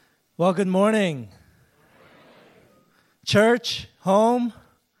Well, good morning. Church, home,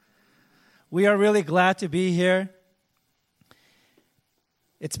 we are really glad to be here.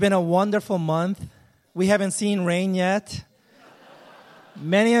 It's been a wonderful month. We haven't seen rain yet.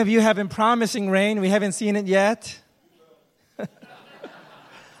 Many of you have been promising rain. We haven't seen it yet.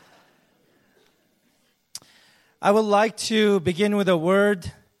 I would like to begin with a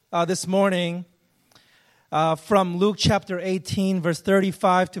word this morning from Luke chapter 18, verse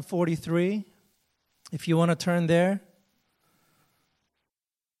 35 to 43. If you want to turn there.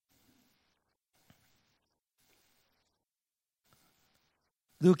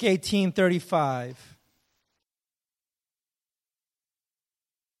 Luke 18:35.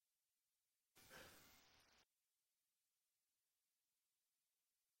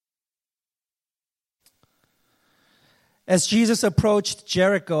 As Jesus approached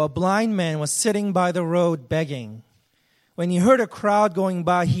Jericho, a blind man was sitting by the road begging. When he heard a crowd going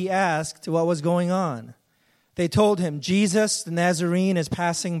by, he asked what was going on. They told him, "Jesus the Nazarene is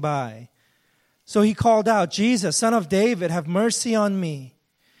passing by." So he called out, "Jesus, Son of David, have mercy on me."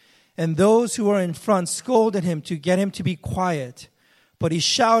 And those who were in front scolded him to get him to be quiet. But he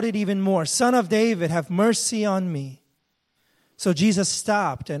shouted even more, "Son of David, have mercy on me." So Jesus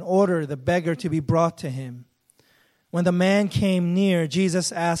stopped and ordered the beggar to be brought to him. When the man came near, Jesus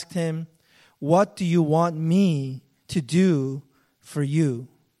asked him, "What do you want me to do for you?"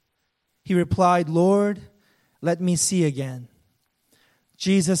 He replied, "Lord, let me see again."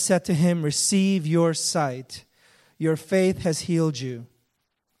 Jesus said to him, "Receive your sight. Your faith has healed you."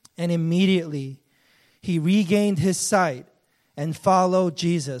 And immediately he regained his sight and followed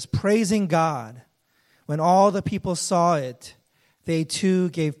Jesus, praising God. When all the people saw it, they too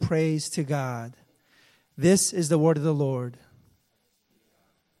gave praise to God. This is the word of the Lord.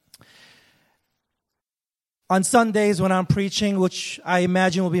 On Sundays when I'm preaching, which I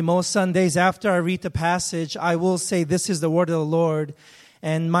imagine will be most Sundays, after I read the passage, I will say, "This is the word of the Lord."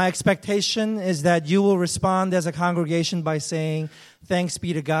 And my expectation is that you will respond as a congregation by saying, "Thanks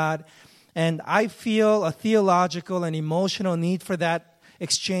be to God." And I feel a theological and emotional need for that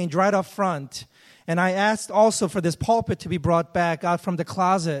exchange right up front. And I asked also for this pulpit to be brought back out from the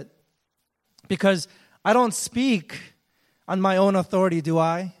closet, because I don't speak on my own authority, do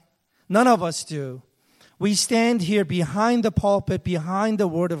I? None of us do. We stand here behind the pulpit, behind the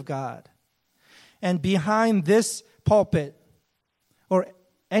Word of God. And behind this pulpit, or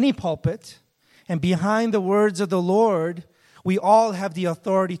any pulpit, and behind the words of the Lord, we all have the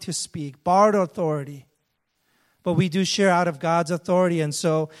authority to speak, borrowed authority. But we do share out of God's authority. And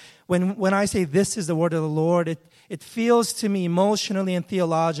so when I say this is the word of the Lord, it feels to me emotionally and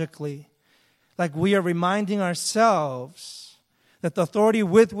theologically like we are reminding ourselves that the authority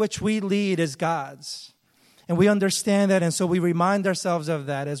with which we lead is God's. And we understand that, and so we remind ourselves of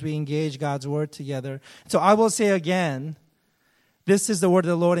that as we engage God's word together. So I will say again, this is the word of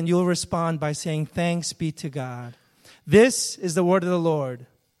the Lord, and you'll respond by saying, "Thanks be to God." This is the word of the Lord.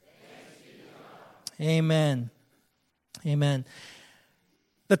 Amen. Amen.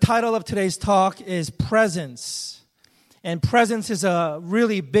 The title of today's talk is Presence. And presence is a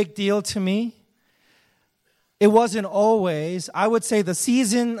really big deal to me. It wasn't always. I would say the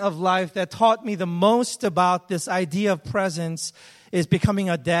season of life that taught me the most about this idea of presence is becoming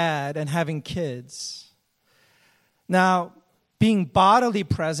a dad and having kids. Now, being bodily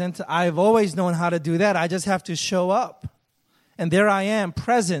present, I've always known how to do that. I just have to show up. And there I am,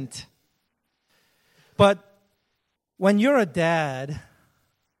 present. But when you're a dad,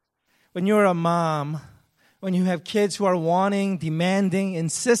 when you're a mom, when you have kids who are wanting, demanding,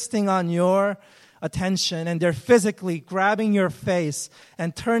 insisting on your attention, and they're physically grabbing your face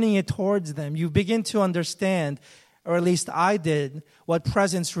and turning it towards them, you begin to understand, or at least I did, what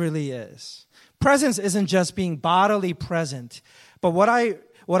presence really is. Presence isn't just being bodily present, but what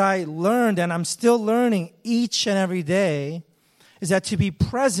I learned, and I'm still learning each and every day, is that to be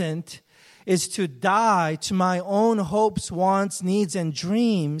present is to die to my own hopes, wants, needs, and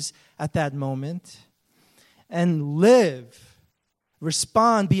dreams at that moment, and live,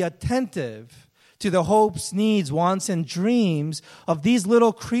 respond, be attentive to the hopes, needs, wants, and dreams of these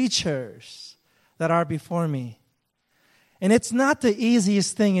little creatures that are before me. And it's not the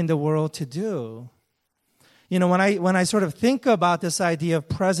easiest thing in the world to do. You know, when I sort of think about this idea of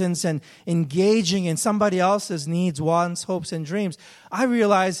presence and engaging in somebody else's needs, wants, hopes, and dreams, I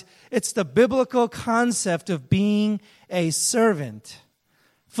realize it's the biblical concept of being a servant.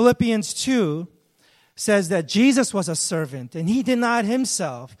 Philippians 2 says that Jesus was a servant and he denied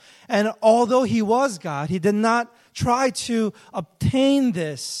himself. And although he was God, he did not try to obtain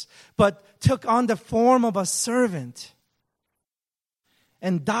this, but took on the form of a servant.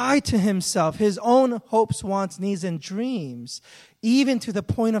 and die to himself, his own hopes, wants, needs, and dreams, even to the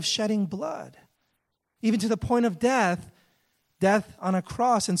point of shedding blood, even to the point of death on a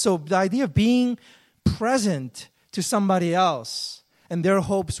cross. And so the idea of being present to somebody else and their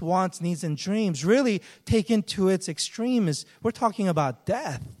hopes, wants, needs, and dreams, really taken to its extreme, is we're talking about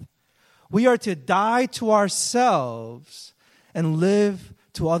death. We are to die to ourselves and live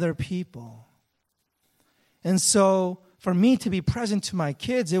to other people. And so for me to be present to my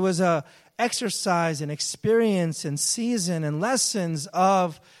kids, it was a exercise and experience and season and lessons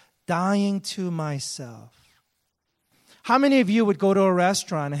of dying to myself. How many of you would go to a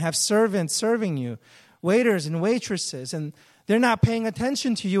restaurant and have servants serving you, waiters and waitresses, and they're not paying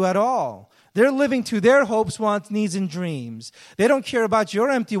attention to you at all? They're living to their hopes, wants, needs, and dreams. They don't care about your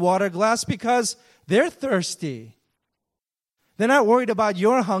empty water glass because they're thirsty. They're not worried about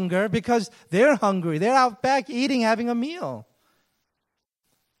your hunger because they're hungry. They're out back eating, having a meal.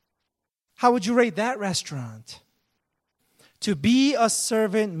 How would you rate that restaurant? To be a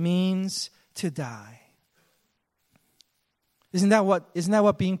servant means to die. Isn't that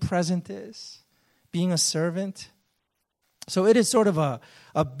what being present is? Being a servant? So it is sort of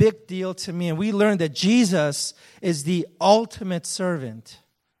a big deal to me. And we learned that Jesus is the ultimate servant.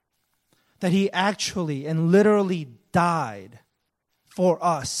 That he actually and literally died for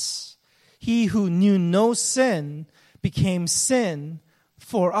us. He who knew no sin became sin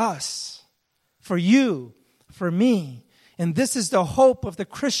for us. For you, for me. And this is the hope of the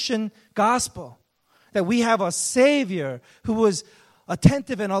Christian gospel. That we have a Savior who was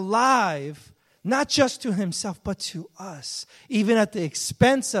attentive and alive, not just to himself, but to us, even at the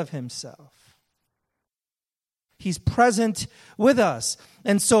expense of himself. He's present with us.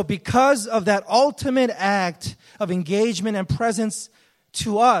 And so because of that ultimate act of engagement and presence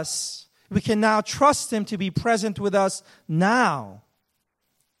to us, we can now trust him to be present with us now.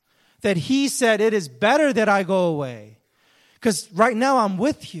 That he said, it is better that I go away. Because right now I'm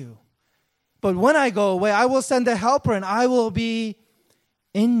with you. But when I go away, I will send a helper and I will be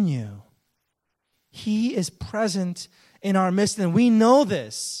in you. He is present in our midst. And we know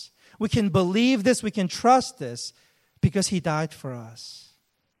this. We can believe this. We can trust this because he died for us.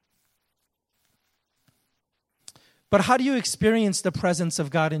 But how do you experience the presence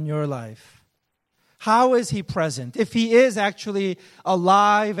of God in your life? How is he present? If he is actually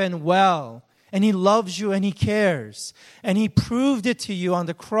alive and well, and he loves you and he cares, and he proved it to you on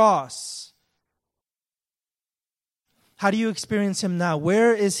the cross, how do you experience him now?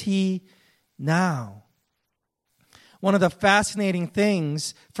 Where is he now? One of the fascinating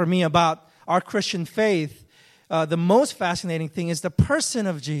things for me about our Christian faith, the most fascinating thing is the person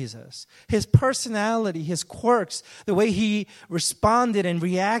of Jesus. His personality, his quirks, the way he responded and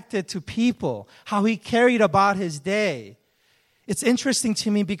reacted to people, how he carried about his day. It's interesting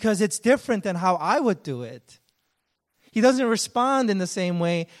to me because it's different than how I would do it. He doesn't respond in the same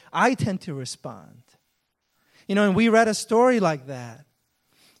way I tend to respond. You know, and we read a story like that.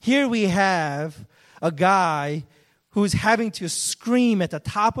 Here we have a guy who's having to scream at the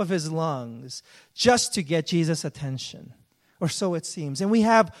top of his lungs just to get Jesus' attention. Or so it seems. And we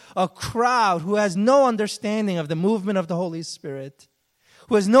have a crowd who has no understanding of the movement of the Holy Spirit,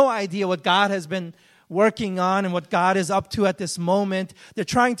 who has no idea what God has been working on and what God is up to at this moment. They're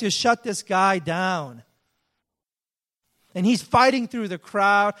trying to shut this guy down. And he's fighting through the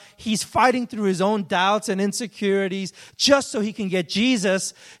crowd. He's fighting through his own doubts and insecurities just so he can get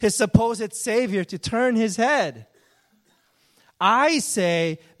Jesus, his supposed Savior, to turn his head. I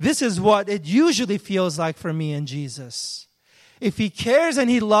say this is what it usually feels like for me and Jesus. If he cares and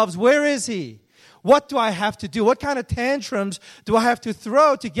he loves, where is he? What do I have to do? What kind of tantrums do I have to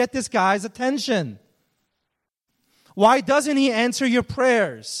throw to get this guy's attention? Why doesn't he answer your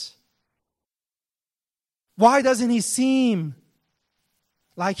prayers? Why doesn't he seem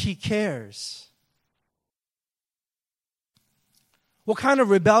like he cares? What kind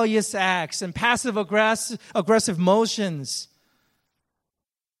of rebellious acts and passive aggressive motions?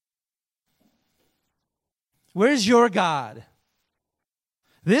 Where's your God?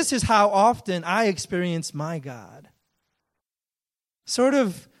 This is how often I experience my God. Sort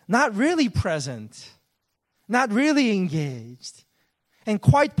of not really present, not really engaged. And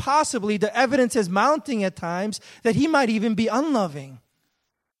quite possibly the evidence is mounting at times that he might even be unloving.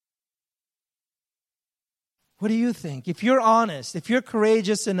 What do you think? If you're honest, if you're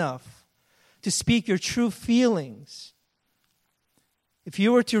courageous enough to speak your true feelings, if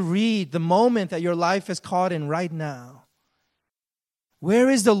you were to read the moment that your life is caught in right now,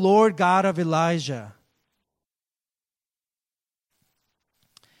 where is the Lord God of Elijah?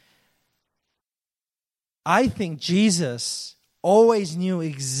 I think Jesus always knew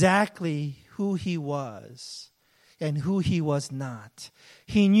exactly who he was and who he was not.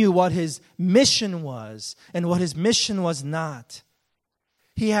 He knew what his mission was and what his mission was not.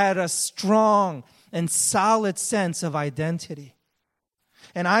 He had a strong and solid sense of identity.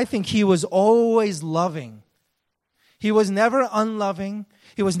 And I think he was always loving. He was never unloving.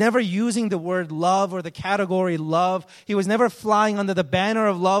 He was never using the word love or the category love. He was never flying under the banner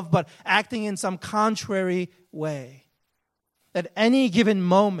of love, but acting in some contrary way. At any given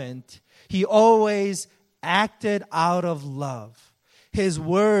moment, he always acted out of love. His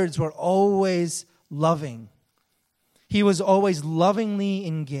words were always loving. He was always lovingly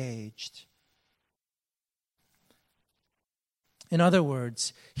engaged. In other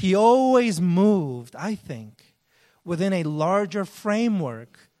words, he always moved, I think, within a larger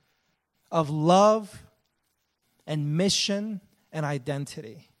framework of love and mission and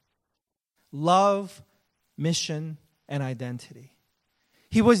identity. Love, mission, and identity.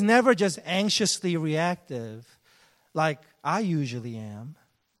 He was never just anxiously reactive like I usually am.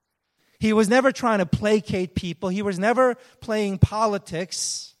 He was never trying to placate people. He was never playing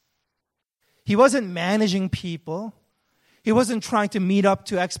politics. He wasn't managing people. He wasn't trying to meet up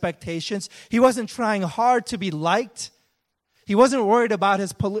to expectations. He wasn't trying hard to be liked. He wasn't worried about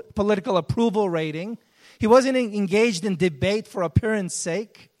his political approval rating. He wasn't engaged in debate for appearance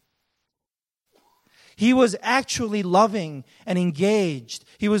sake. He was actually loving and engaged.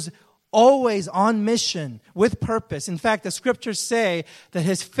 He was always on mission with purpose. In fact, the scriptures say that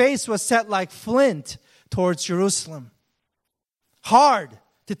his face was set like flint towards Jerusalem. Hard,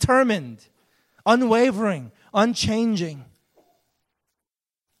 determined, unwavering, unchanging.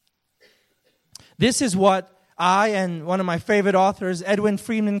 This is what I and one of my favorite authors, Edwin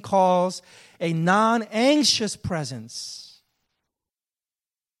Friedman, calls a non-anxious presence.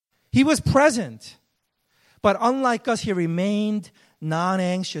 He was present, but unlike us, he remained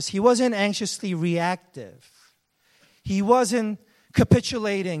non-anxious. He wasn't anxiously reactive. He wasn't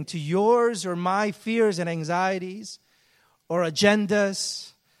capitulating to yours or my fears and anxieties or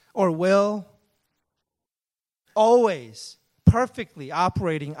agendas or will. Always perfectly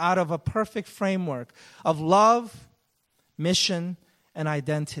operating out of a perfect framework of love, mission, and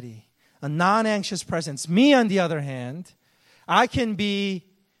identity. A non-anxious presence. Me, on the other hand, I can be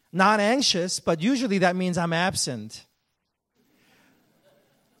non-anxious, but usually that means I'm absent.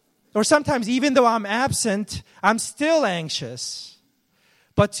 Or sometimes, even though I'm absent, I'm still anxious.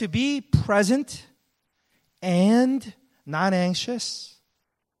 But to be present and not anxious,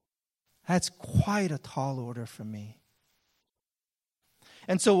 that's quite a tall order for me.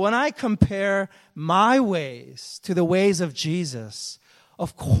 And so when I compare my ways to the ways of Jesus,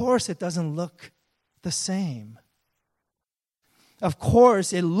 of course it doesn't look the same. Of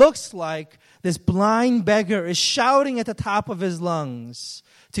course, it looks like this blind beggar is shouting at the top of his lungs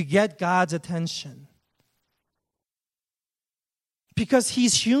to get God's attention. Because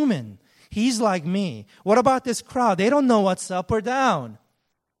he's human. He's like me. What about this crowd? They don't know what's up or down.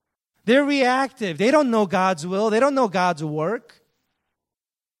 They're reactive. They don't know God's will. They don't know God's work.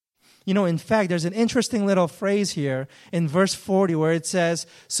 You know, in fact, there's an interesting little phrase here in verse 40 where it says,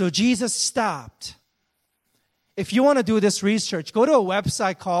 so Jesus stopped. If you want to do this research, go to a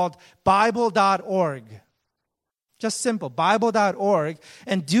website called Bible.org. Just simple, Bible.org,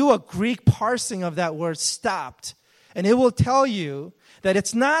 and do a Greek parsing of that word stopped. And it will tell you that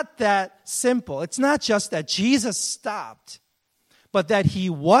it's not that simple. It's not just that Jesus stopped, but that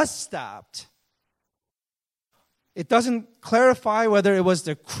he was stopped. It doesn't clarify whether it was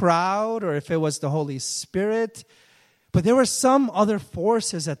the crowd or if it was the Holy Spirit, but there were some other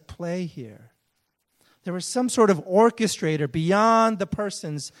forces at play here. There was some sort of orchestrator beyond the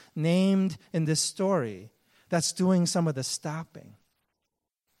persons named in this story that's doing some of the stopping.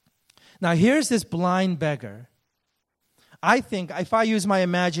 Now, here's this blind beggar. I think, if I use my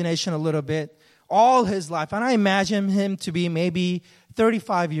imagination a little bit, all his life, and I imagine him to be maybe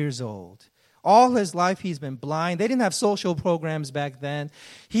 35 years old. All his life he's been blind. They didn't have social programs back then.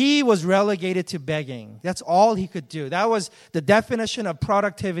 He was relegated to begging. That's all he could do. That was the definition of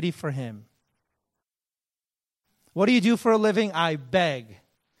productivity for him. What do you do for a living? I beg.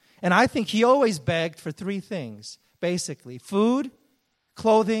 And I think he always begged for three things, basically. Food,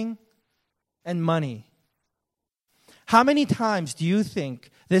 clothing, and money. How many times do you think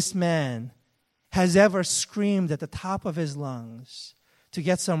this man has ever screamed at the top of his lungs to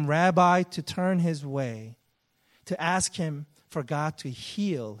get some rabbi to turn his way, to ask him for God to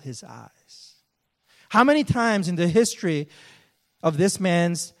heal his eyes? How many times in the history of this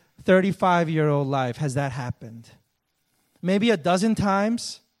man's 35-year-old life has that happened? Maybe a dozen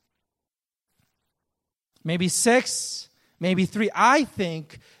times? Maybe 6? maybe 3. I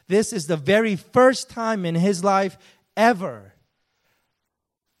think this is the very first time in his life ever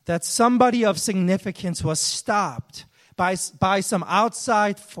that somebody of significance was stopped by some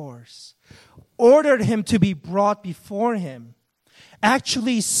outside force, ordered him to be brought before him,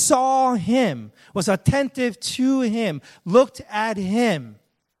 actually saw him, was attentive to him, looked at him.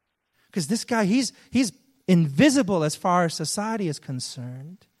 Because this guy, he's invisible as far as society is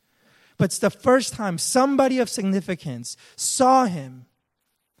concerned. But it's the first time somebody of significance saw him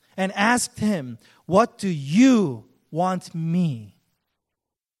and asked him, "What do you want me?"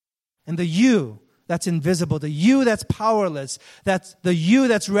 And the you that's invisible, the you that's powerless, that's the you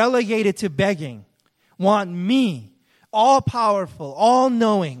that's relegated to begging, want me, all powerful, all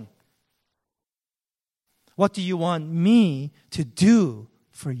knowing. What do you want me to do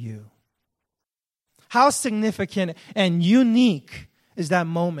for you? How significant and unique is that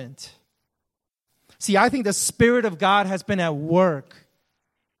moment? See, I think the Spirit of God has been at work.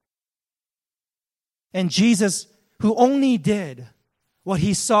 And Jesus, who only did what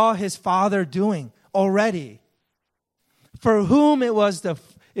he saw his Father doing already, for whom it was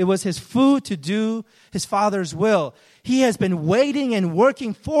his food to do his Father's will, he has been waiting and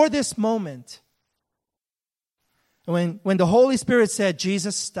working for this moment. When the Holy Spirit said,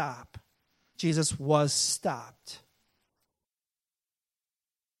 "Jesus, stop," Jesus was stopped.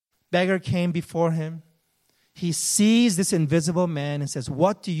 Beggar came before him. He sees this invisible man and says,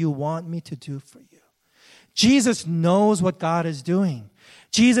 "What do you want me to do for you?" Jesus knows what God is doing.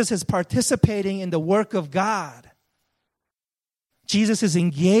 Jesus is participating in the work of God. Jesus is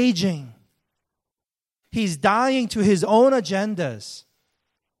engaging. He's dying to his own agendas,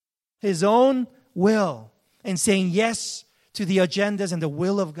 his own will, and saying yes to the agendas and the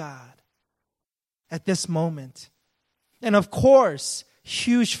will of God at this moment. And of course,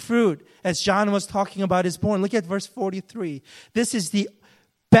 huge fruit, as John was talking about, is born. Look at verse 43. This is the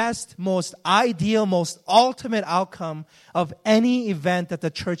best, most ideal, most ultimate outcome of any event that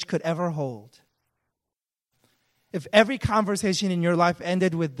the church could ever hold. If every conversation in your life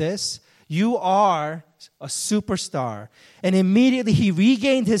ended with this, you are a superstar. And immediately he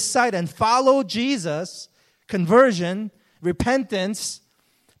regained his sight and followed Jesus. Conversion, repentance,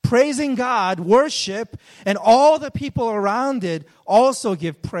 praising God, worship, and all the people around it also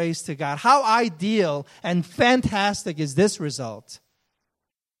give praise to God. How ideal and fantastic is this result?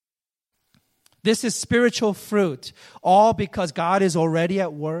 This is spiritual fruit, all because God is already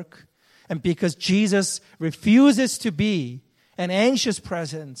at work and because Jesus refuses to be an anxious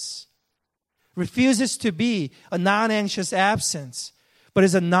presence, refuses to be a non-anxious absence, but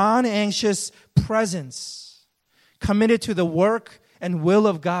is a non-anxious presence, committed to the work and will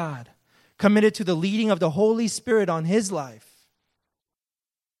of God, committed to the leading of the Holy Spirit on his life.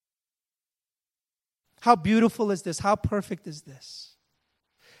 How beautiful is this? How perfect is this?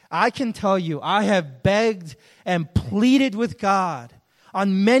 I can tell you, I have begged and pleaded with God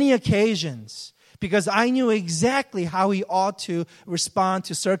on many occasions because I knew exactly how he ought to respond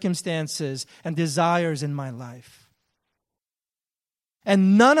to circumstances and desires in my life.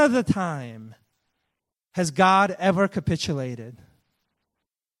 And none of the time has God ever capitulated.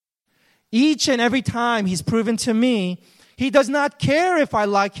 Each and every time he's proven to me, he does not care if I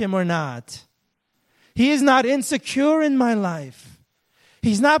like him or not. He is not insecure in my life.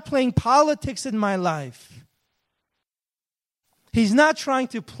 He's not playing politics in my life. He's not trying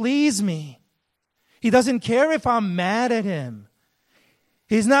to please me. He doesn't care if I'm mad at him.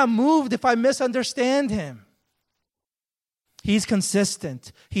 He's not moved if I misunderstand him. He's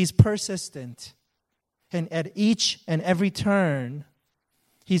consistent. He's persistent. And at each and every turn,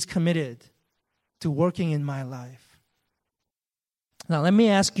 he's committed to working in my life. Now, let me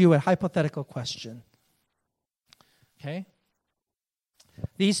ask you a hypothetical question. Okay?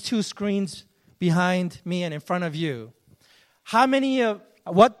 These two screens behind me and in front of you,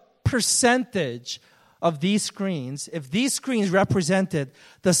 what percentage of these screens, if these screens represented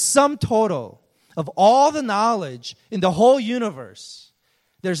the sum total of all the knowledge in the whole universe,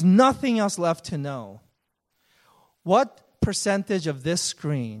 there's nothing else left to know. What percentage of this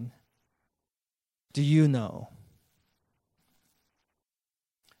screen do you know?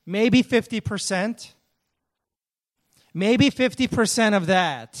 Maybe 50%. Maybe 50% of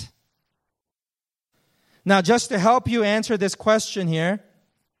that. Now, just to help you answer this question here,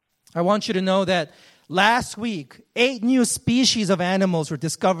 I want you to know that last week, 8 new species of animals were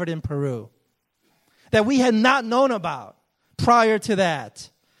discovered in Peru that we had not known about prior to that.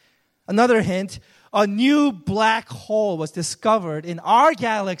 Another hint, a new black hole was discovered in our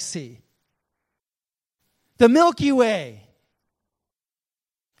galaxy, the Milky Way.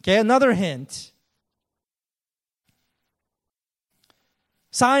 Okay, another hint.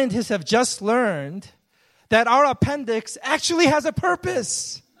 Scientists have just learned that our appendix actually has a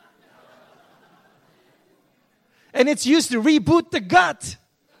purpose. And it's used to reboot the gut.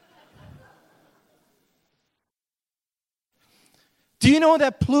 Do you know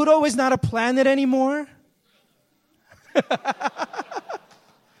that Pluto is not a planet anymore?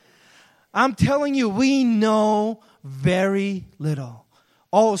 I'm telling you, we know very little.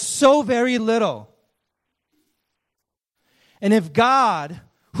 Oh, so very little. And if God,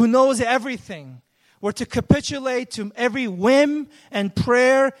 who knows everything, were to capitulate to every whim and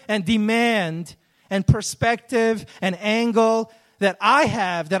prayer and demand and perspective and angle that I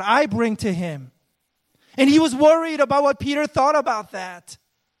have, that I bring to Him, and He was worried about what Peter thought about that,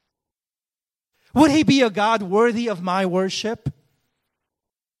 would He be a God worthy of my worship?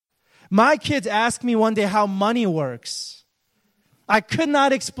 My kids asked me one day how money works. I could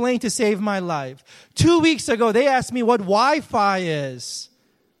not explain to save my life. 2 weeks ago, they asked me what Wi-Fi is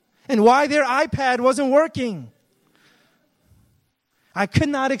and why their iPad wasn't working. I could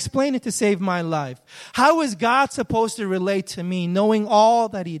not explain it to save my life. How is God supposed to relate to me knowing all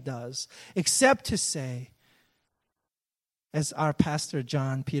that He does, except to say, as our pastor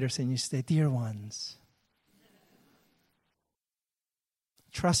John Peterson used to say, dear ones,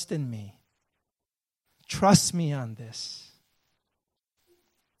 trust in me. Trust me on this.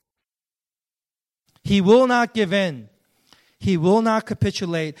 He will not give in. He will not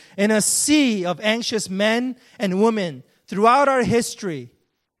capitulate. In a sea of anxious men and women throughout our history,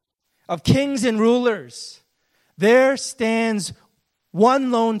 of kings and rulers, there stands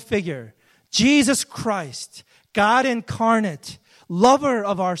one lone figure, Jesus Christ, God incarnate, lover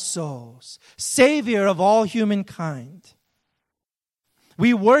of our souls, Savior of all humankind.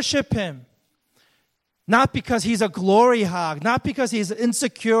 We worship Him, not because He's a glory hog, not because He's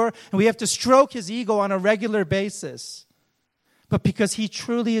insecure and we have to stroke His ego on a regular basis, but because He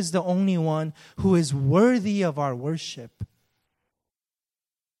truly is the only one who is worthy of our worship.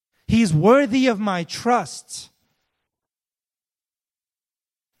 He's worthy of my trust.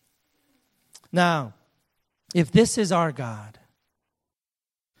 Now, if this is our God,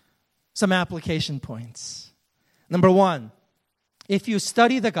 some application points. Number one, if you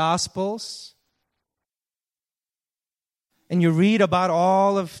study the Gospels and you read about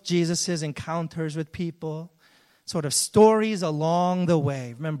all of Jesus' encounters with people, sort of stories along the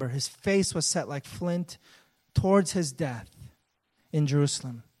way. Remember, His face was set like flint towards His death in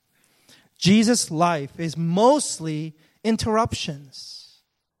Jerusalem. Jesus' life is mostly interruptions.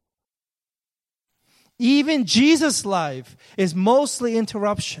 Even Jesus' life is mostly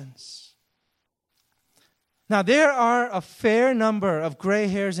interruptions. Now, there are a fair number of gray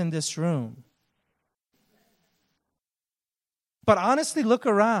hairs in this room. But honestly, look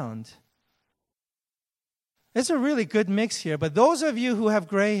around. It's a really good mix here. But those of you who have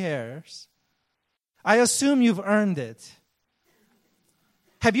gray hairs, I assume you've earned it.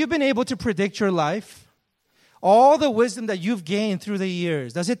 Have you been able to predict your life? All the wisdom that you've gained through the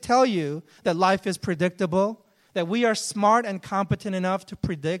years, does it tell you that life is predictable? That we are smart and competent enough to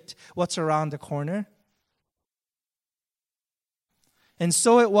predict what's around the corner? And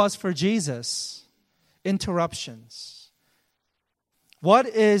so it was for Jesus. Interruptions. What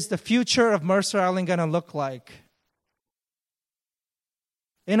is the future of Mercer Island going to look like?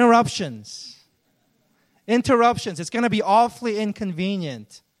 Interruptions. Interruptions. It's going to be awfully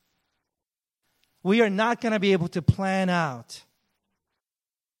inconvenient. We are not going to be able to plan out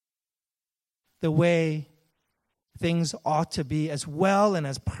the way things ought to be as well and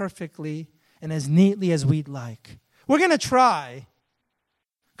as perfectly and as neatly as we'd like. We're going to try,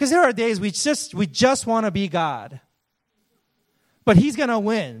 because there are days we just want to be God. But He's going to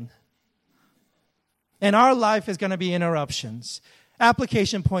win. And our life is going to be interruptions.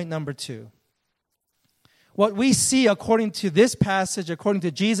 Application point number 2. What we see according to this passage, according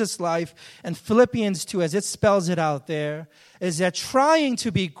to Jesus' life, and Philippians 2, as it spells it out there, is that trying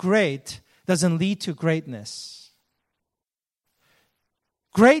to be great doesn't lead to greatness.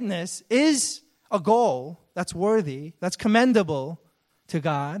 Greatness is a goal that's worthy, that's commendable to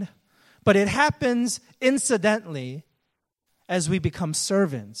God, but it happens incidentally as we become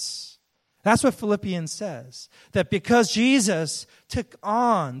servants. That's what Philippians says, that because Jesus took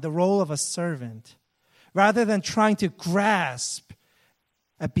on the role of a servant, rather than trying to grasp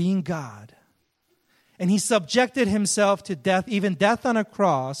at being God. And He subjected Himself to death, even death on a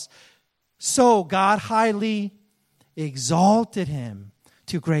cross. So God highly exalted Him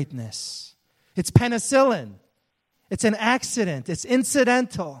to greatness. It's penicillin. It's an accident. It's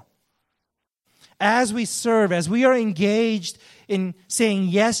incidental. As we serve, as we are engaged in saying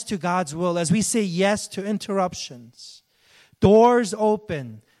yes to God's will, as we say yes to interruptions, Doors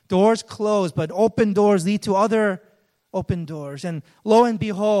open, doors close, but open doors lead to other open doors. And lo and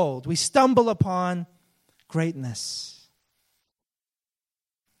behold, we stumble upon greatness.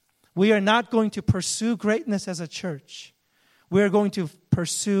 We are not going to pursue greatness as a church. We are going to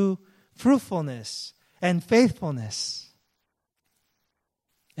pursue fruitfulness and faithfulness.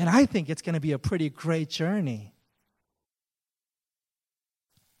 And I think it's going to be a pretty great journey.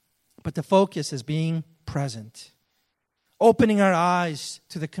 But the focus is being present, opening our eyes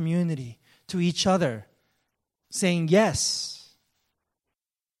to the community, to each other, saying yes.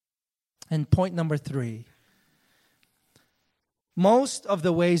 And point number 3. Most of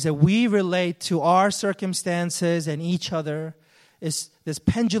the ways that we relate to our circumstances and each other is this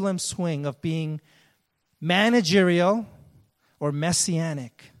pendulum swing of being managerial or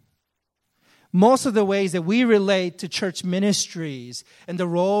messianic. Most of the ways that we relate to church ministries and the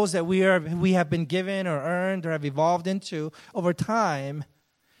roles that we have been given or earned or have evolved into over time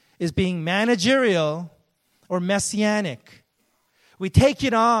is being managerial or messianic. We take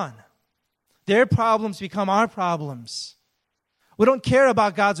it on. Their problems become our problems. We don't care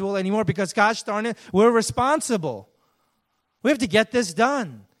about God's will anymore because, gosh darn it, we're responsible. We have to get this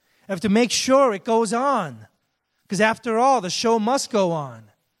done. We have to make sure it goes on. Because after all, the show must go on.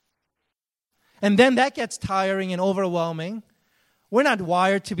 And then that gets tiring and overwhelming. We're not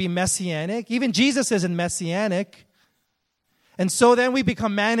wired to be messianic. Even Jesus isn't messianic. And so then we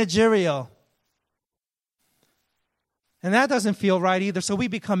become managerial. And that doesn't feel right either. So we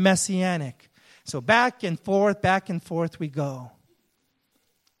become messianic. So back and forth we go.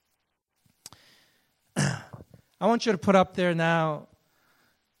 I want you to put up there now,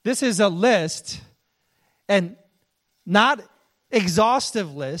 this is a list, and not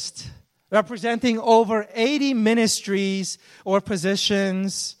exhaustive list, representing over 80 ministries or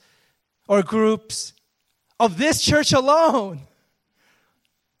positions or groups of this church alone.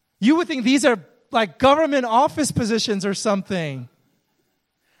 You would think these are like government office positions or something.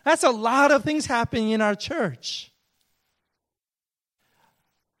 That's a lot of things happening in our church.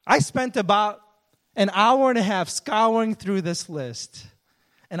 I spent about an hour and a half scouring through this list,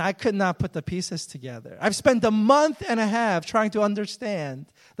 and I could not put the pieces together. I've spent a month and a half trying to understand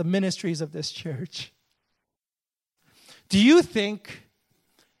the ministries of this church. Do you think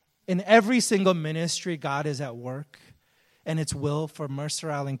in every single ministry God is at work and its will for Mercer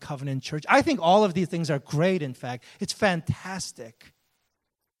Island Covenant Church? I think all of these things are great, in fact. It's fantastic.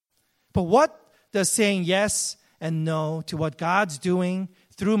 But what does saying yes and no to what God's doing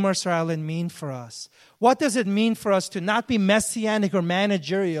through Mercer Island mean for us? What does it mean for us to not be messianic or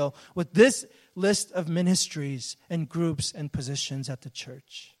managerial with this list of ministries and groups and positions at the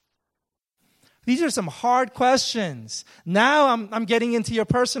church? These are some hard questions. Now I'm getting into your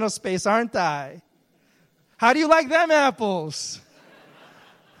personal space, aren't I? How do you like them apples?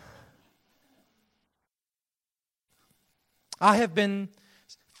 I have been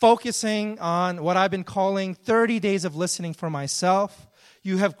focusing on what I've been calling 30 days of listening for myself.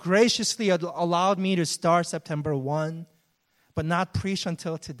 You have graciously allowed me to start September 1, but not preach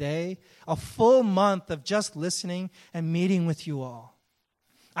until today. A full month of just listening and meeting with you all.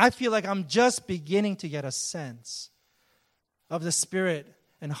 I feel like I'm just beginning to get a sense of the spirit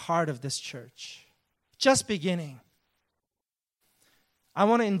and heart of this church. Just beginning. I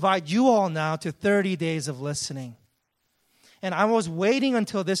want to invite you all now to 30 days of listening. And I was waiting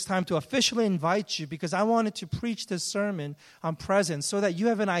until this time to officially invite you because I wanted to preach this sermon on presence so that you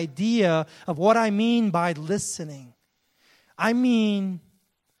have an idea of what I mean by listening. I mean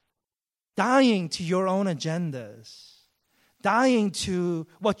dying to your own agendas, dying to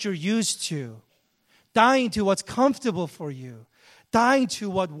what you're used to, dying to what's comfortable for you, dying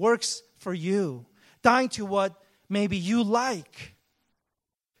to what works for you, dying to what maybe you like,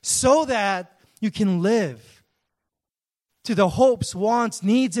 so that you can live to the hopes, wants,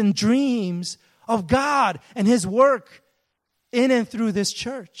 needs, and dreams of God and His work in and through this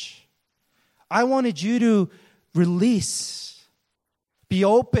church. I wanted you to release, be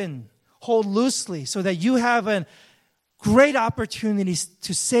open, hold loosely, so that you have a great opportunity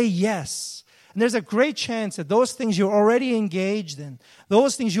to say yes. And there's a great chance that those things you're already engaged in,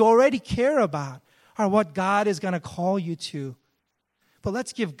 those things you already care about, are what God is going to call you to. But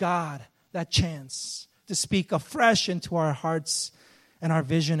let's give God that chance to speak afresh into our hearts and our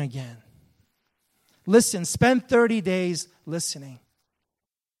vision again. Listen, spend 30 days listening.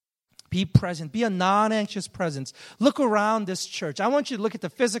 Be present. Be a non-anxious presence. Look around this church. I want you to look at the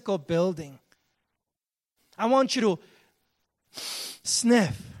physical building. I want you to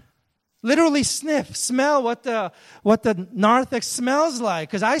sniff. Literally sniff. Smell what the narthex smells like.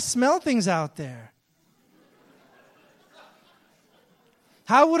 Because I smell things out there.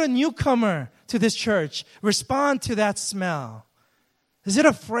 How would a newcomer to this church respond to that smell? Is it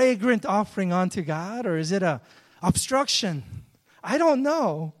a fragrant offering unto God, or is it a obstruction? I don't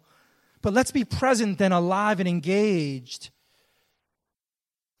know. But let's be present and alive and engaged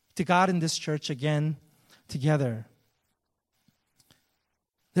to God in this church again together.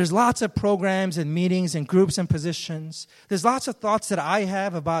 There's lots of programs and meetings and groups and positions. There's lots of thoughts that I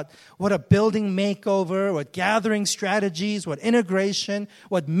have about what a building makeover, what gathering strategies, what integration,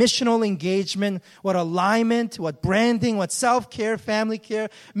 what missional engagement, what alignment, what branding, what self-care, family care,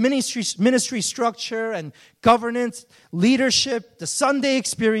 ministry structure and governance, leadership, the Sunday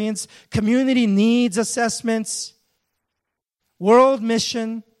experience, community needs assessments, world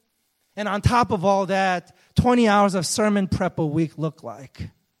mission, and on top of all that, 20 hours of sermon prep a week look like.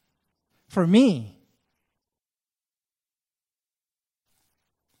 For me,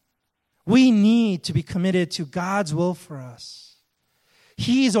 we need to be committed to God's will for us.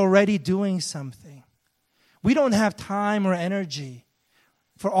 He's already doing something. We don't have time or energy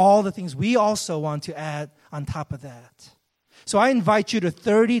for all the things we also want to add on top of that. So I invite you to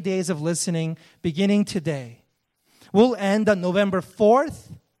 30 days of listening beginning today. We'll end on November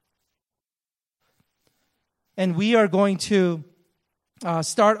 4th. And we are going to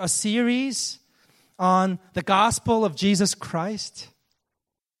start a series on the gospel of Jesus Christ.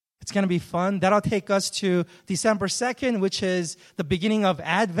 It's going to be fun. That'll take us to December 2nd, which is the beginning of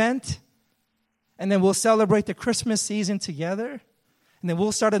Advent. And then we'll celebrate the Christmas season together. And then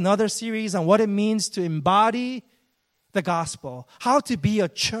we'll start another series on what it means to embody the gospel, how to be a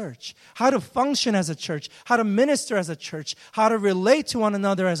church, how to function as a church, how to minister as a church, how to relate to one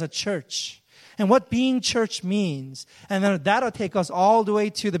another as a church. And what being church means. And then that'll take us all the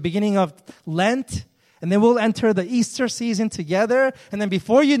way to the beginning of Lent. And then we'll enter the Easter season together. And then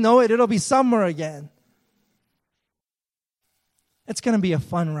before you know it, it'll be summer again. It's going to be a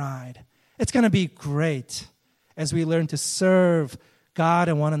fun ride. It's going to be great as we learn to serve God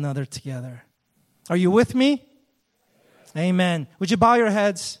and one another together. Are you with me? Amen. Would you bow your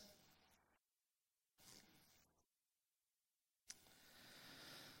heads?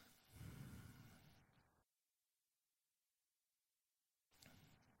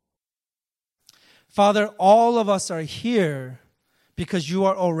 Father, all of us are here because you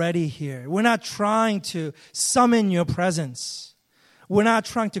are already here. We're not trying to summon your presence. We're not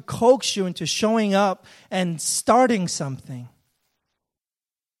trying to coax you into showing up and starting something.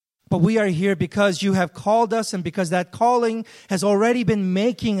 But we are here because you have called us and because that calling has already been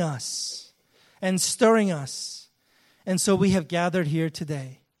making us and stirring us. And so we have gathered here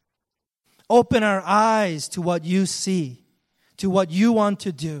today. Open our eyes to what you see, to what you want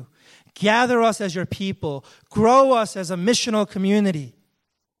to do. Gather us as your people. Grow us as a missional community.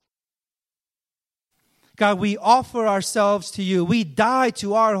 God, we offer ourselves to you. We die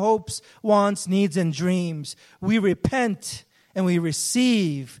to our hopes, wants, needs, and dreams. We repent and we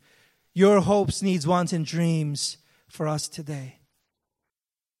receive your hopes, needs, wants, and dreams for us today.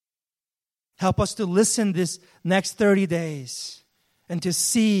 Help us to listen this next 30 days and to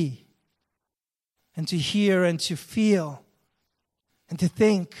see and to hear and to feel and to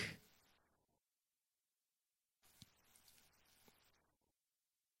think.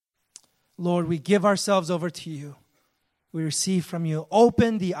 Lord, we give ourselves over to you. We receive from you.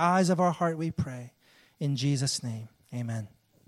 Open the eyes of our heart, we pray. In Jesus' name, amen.